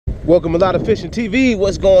Welcome, a lot of fishing TV.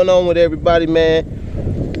 What's going on with everybody, man?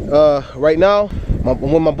 Right now, I'm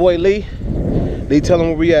with my boy Lee. Lee, tell him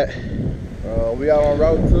where we at. We out on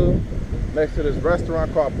Route 2, next to this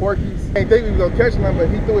restaurant called Porky's. I didn't think we was gonna catch him, but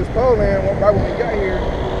he threw his pole in right when we got here.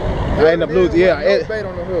 I ended up losing, bait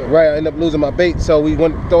on the hook. Right, I ended up losing my bait, so we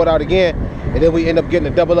went to throw it out again, and then we end up getting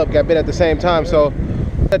a double up, got bit at the same time. So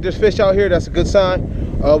there's fish out here, that's a good sign.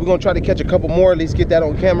 We're gonna try to catch a couple more, at least get that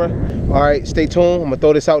on camera. All right, stay tuned. I'm gonna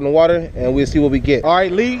throw this out in the water and we'll see what we get. All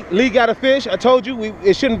right, Lee got a fish. I told you,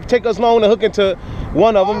 it shouldn't take us long to hook into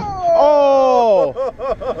one of them. Oh!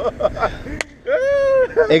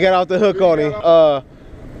 It got off the hook on him.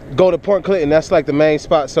 Go to Port Clinton, that's like the main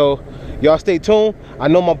spot. So y'all stay tuned. I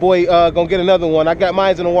know my boy gonna get another one. I got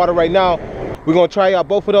mine in the water right now. We're gonna try out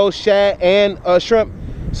both of those, shad and shrimp.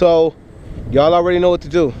 So y'all already know what to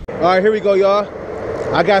do. All right, here we go, y'all.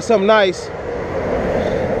 I got something nice.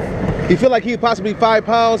 He feel like he's possibly 5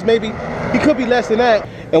 pounds, maybe. He could be less than that.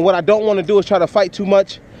 And what I don't want to do is try to fight too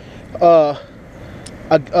much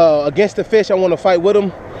against the fish. I want to fight with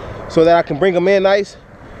him so that I can bring him in nice.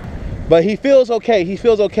 But he feels okay. He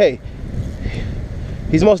feels okay.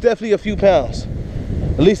 He's most definitely a few pounds.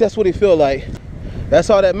 At least that's what he feel like. That's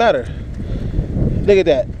all that matter. Look at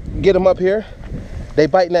that. Get him up here. They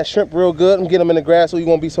biting that shrimp real good. I'm getting him in the grass so he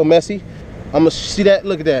won't be so messy. I'm gonna see that.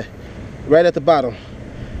 Look at that. Right at the bottom.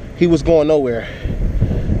 He was going nowhere.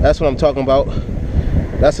 That's what I'm talking about.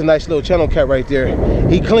 That's a nice little channel cat right there.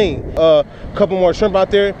 He clean. Couple more shrimp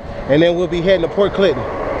out there, and then we'll be heading to Port Clinton.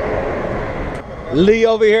 Lee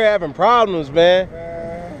over here having problems, man.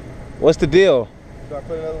 What's the deal? Should I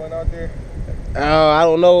put another one out there? I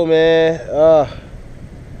don't know, man.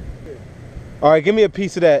 All right, give me a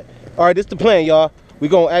piece of that. All right, this is the plan, y'all. We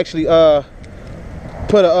gonna actually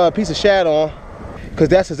put a piece of shad on, because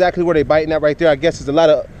that's exactly where they biting at right there. I guess there's a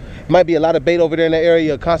lot of, might be a lot of bait over there in that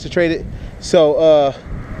area, concentrated. So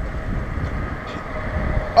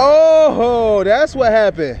oh, that's what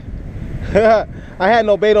happened. I had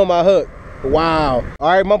no bait on my hook. Wow. All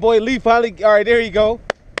right, my boy Lee finally, all right, there you go.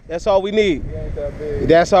 That's all we need. He ain't that big.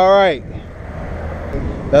 That's all right.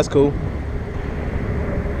 That's cool.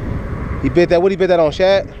 He bit that, what he bit that on,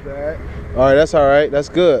 shad? Shad. All right, that's all right, that's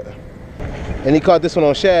good. And he caught this one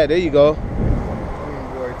on shad, there you go.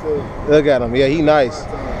 Boy too. Look at him, yeah, he nice.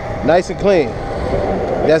 Nice and clean.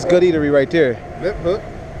 That's good eatery right there. Lip hook.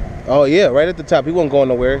 Oh yeah, right at the top. He wasn't going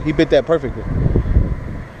nowhere. He bit that perfectly.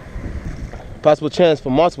 Possible chance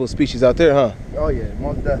for multiple species out there, huh? Oh yeah,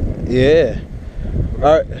 most definitely. Yeah.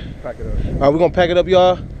 All right. Pack it up. All right, we're gonna pack it up,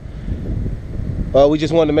 y'all. We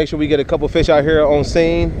just wanted to make sure we get a couple fish out here on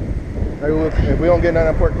scene. Maybe if we don't get none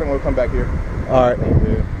in Port Clinton, we'll come back here. All right.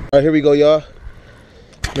 Yeah. All right, here we go, y'all.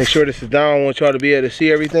 Make sure this is down. I want y'all to be able to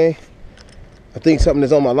see everything. I think something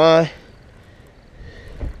is on my line.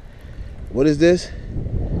 What is this?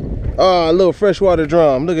 Oh, a little freshwater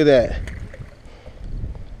drum. Look at that.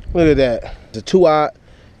 Look at that. It's a 2-aught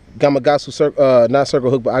Gamakatsu, not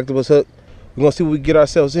circle hook, but octopus hook. We're gonna see what we get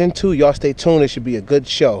ourselves into. Y'all stay tuned. It should be a good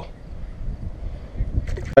show.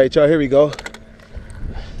 All right, y'all, here we go.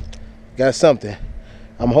 Got something.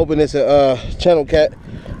 I'm hoping it's a channel cat.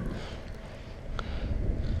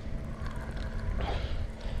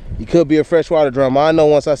 He could be a freshwater drum. I know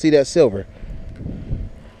once I see that silver.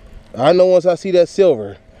 I know once I see that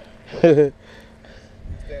silver. Stand to the,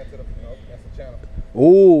 no, that's the channel.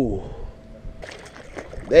 Ooh.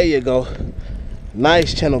 There you go.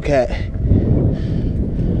 Nice channel cat.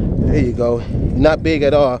 There you go. Not big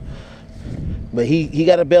at all. But he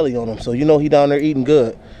got a belly on him, so you know he down there eating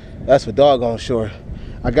good. That's for doggone sure.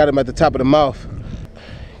 I got him at the top of the mouth.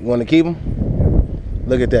 You want to keep him?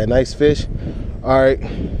 Look at that, nice fish. All right,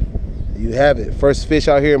 you have it. First fish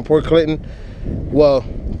out here in Port Clinton. Well,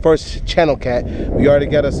 first channel cat. We already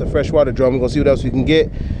got us a freshwater drum. We're gonna see what else we can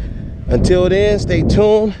get. Until then, stay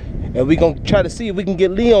tuned, and we're gonna try to see if we can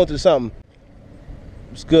get Lee onto something.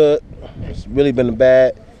 It's good. It's really been a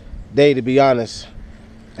bad day, to be honest.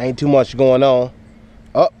 Ain't too much going on.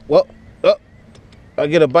 Oh, well, oh, I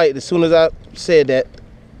get a bite as soon as I said that.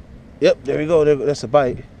 Yep, there we go. That's a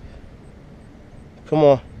bite. Come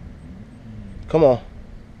on. Come on.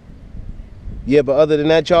 Yeah, but other than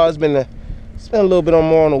that, y'all, it's been a little bit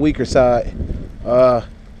more on the weaker side.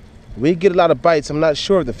 We get a lot of bites. I'm not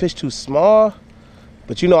sure if the fish too small,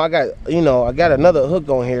 but I got another hook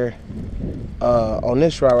on here, on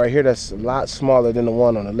this rod right here that's a lot smaller than the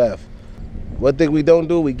one on the left. One thing we don't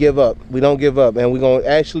do, we give up. We don't give up, and we're gonna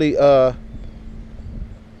actually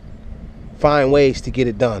find ways to get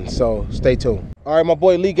it done. So stay tuned. All right, my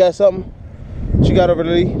boy Lee got something. What you got over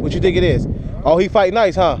there, Lee? What you think it is? Oh, he fight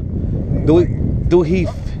nice, huh?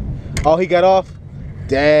 Oh, he got off?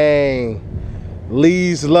 Dang.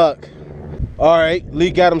 Lee's luck. All right,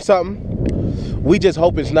 Lee got him something. We just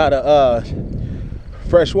hope it's not a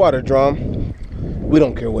freshwater drum. We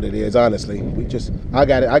don't care what it is, honestly. I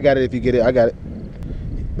got it if you get it, I got it.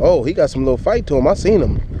 Oh, he got some little fight to him. I seen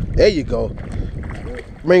him. There you go.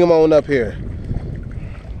 Bring him on up here.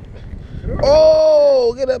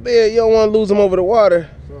 Oh, get up here. You don't want to lose him over the water.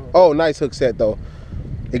 Oh, nice hook set though.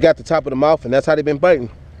 It got the top of the mouth, and that's how they've been biting.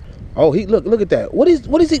 Oh, look at that. What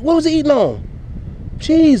was he eating on?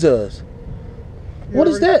 Jesus. What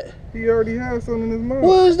is that? He already has something in his mouth.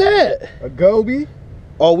 What is that? A goby.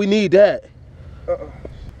 Oh, we need that.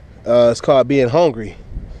 It's called being hungry.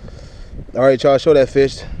 All right, y'all, show that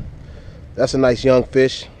fish. That's a nice young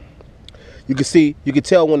fish. You can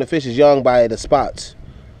tell when the fish is young by the spots.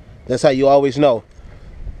 That's how you always know.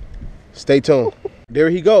 Stay tuned. There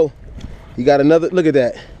he go. You got another, look at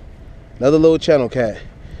that. Another little channel cat.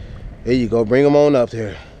 There you go, bring him on up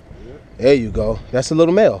there. There you go. That's a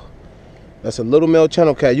little male. That's a little male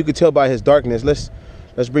channel cat. You can tell by his darkness. Let's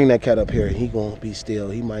bring that cat up here. He gonna be still.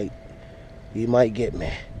 He might get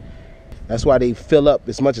me. That's why they fill up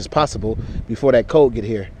as much as possible before that cold get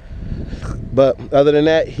here. But other than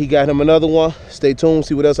that, he got him another one. Stay tuned,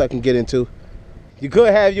 see what else I can get into. You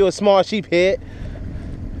could have you a small sheep head.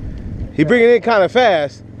 He bringing it in kind of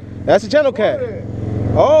fast. That's a channel cat.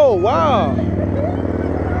 Oh, wow.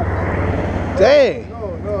 Dang.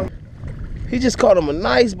 No. He just caught him a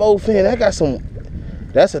nice bowfin.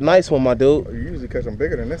 That's a nice one, my dude. You usually catch them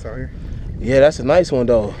bigger than this out here. Yeah, that's a nice one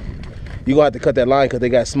though. You're gonna have to cut that line because they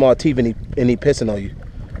got small teeth and he pissing on you.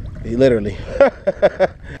 He literally.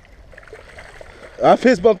 I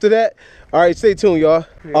fist bumped to that. All right, stay tuned, y'all.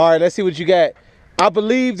 Yeah. All right, let's see what you got. I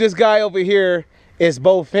believe this guy over here is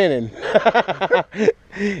bowfinning.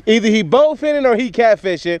 Either he bowfinning or he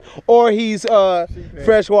catfishing, or he's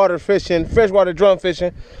freshwater fishing, freshwater drum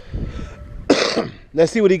fishing.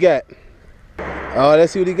 Let's see what he got. Oh,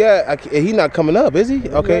 let's see what he got. He not coming up, is he?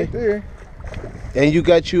 Okay. Right there. And you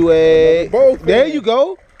got you a. There you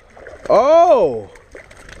go. Oh,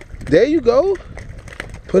 there you go.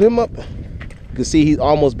 Put him up. You can see he's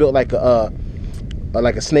almost built like a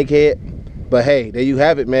snake head. But hey, there you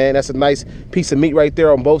have it, man. That's a nice piece of meat right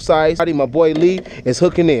there on both sides. My boy Lee is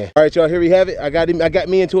hooking in. All right, y'all, here we have it. I got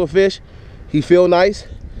me into a fish. He feel nice.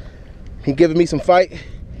 He giving me some fight.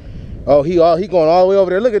 Oh, he going all the way over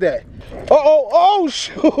there. Look at that. Oh,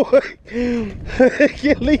 shoot.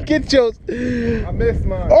 Get yours. I missed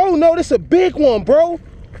mine. Oh, no, this a big one, bro.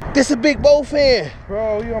 This a big bowfin.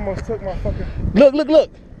 Bro, you almost took my fucking...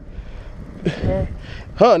 Look.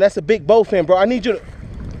 Huh, that's a big bowfin, bro. I need you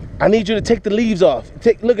to take the leaves off.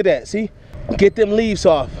 Look at that, see? Get them leaves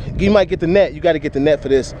off. You might get the net. You got to get the net for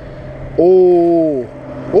this. Oh.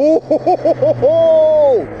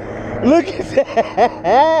 Look at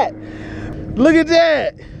that. Look at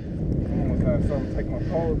that. Almost had something take my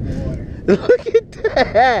pole in the water. Look at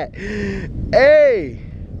that. Hey.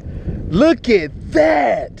 Look at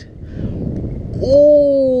that.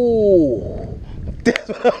 Oh. That's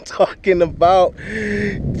what I'm talking about.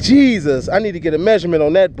 Jesus, I need to get a measurement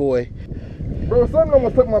on that boy. Bro, something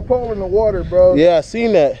almost took my pole in the water, bro. Yeah, I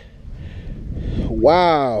seen that.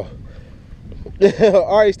 Wow.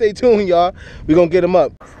 All right, stay tuned, y'all. We're gonna get him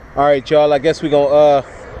up. All right, y'all, I guess we're gonna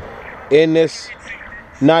end this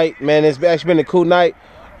night, man. It's actually been a cool night.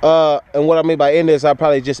 And what I mean by end this, I'll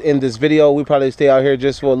probably just end this video. We probably stay out here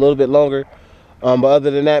just for a little bit longer. But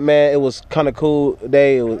other than that, man, it was kind of cool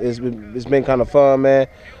day. It's been kind of fun, man.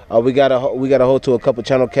 We got a hold to a couple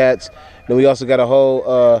channel cats. Then we also got a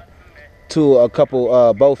hold to a couple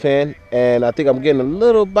bowfin, and I think I'm getting a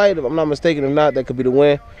little bite. If I'm not mistaken, if not, that could be the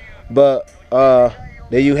win. But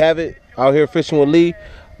there you have it. Out here fishing with Lee.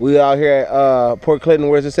 We out here at Port Clinton.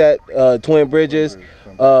 Where's this at? Twin Bridges.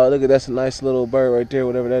 Look at that's a nice little bird right there,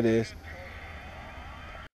 whatever that is.